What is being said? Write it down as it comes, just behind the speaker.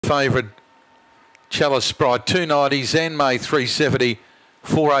favourite Chalice Sprite 290, Zan May 370,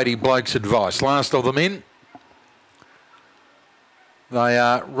 480 Blokes Advice. Last of them in. They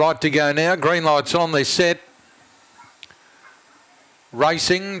are right to go now. Green lights on, they're set.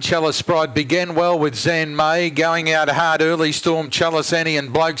 Racing, Chalice Sprite began well with Zan May, going out hard early, Storm, Chalice Annie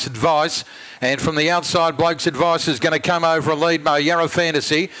and Blokes Advice. And from the outside, Blokes Advice is going to come over a lead, Yarra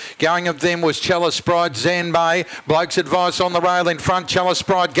Fantasy. Going of them was Chalice Sprite, Zan May, Blokes Advice on the rail in front, Chalice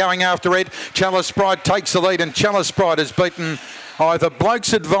Sprite going after it. Chalice Sprite takes the lead and Chalice Sprite has beaten either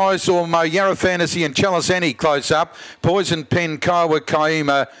Blokes Advice or Yarra Fantasy and Chalice Annie close up. Poison Pen, Kiowa,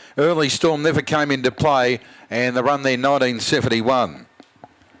 Kaima, Early Storm never came into play, and the run there 1971.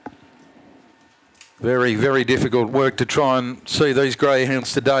 Very, very difficult work to try and see these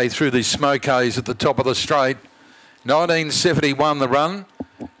greyhounds today through these smoke haze at the top of the straight. 1971 the run.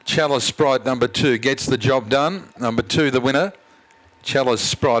 Chalice Sprite number 2 gets the job done. Number 2 the winner. Chalice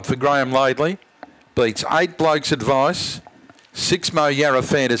Sprite for Graham Laidley. Beats 8 Blokes Advice. 6 Yarra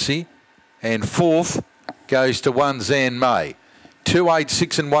Fantasy, and 4th goes to 1 Zan May. 2, 8,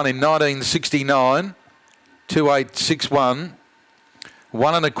 6 and 1 in 1969. 2, 8, 6, 1.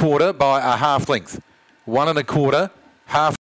 1 1/4 by a half length. 1 1/4, half.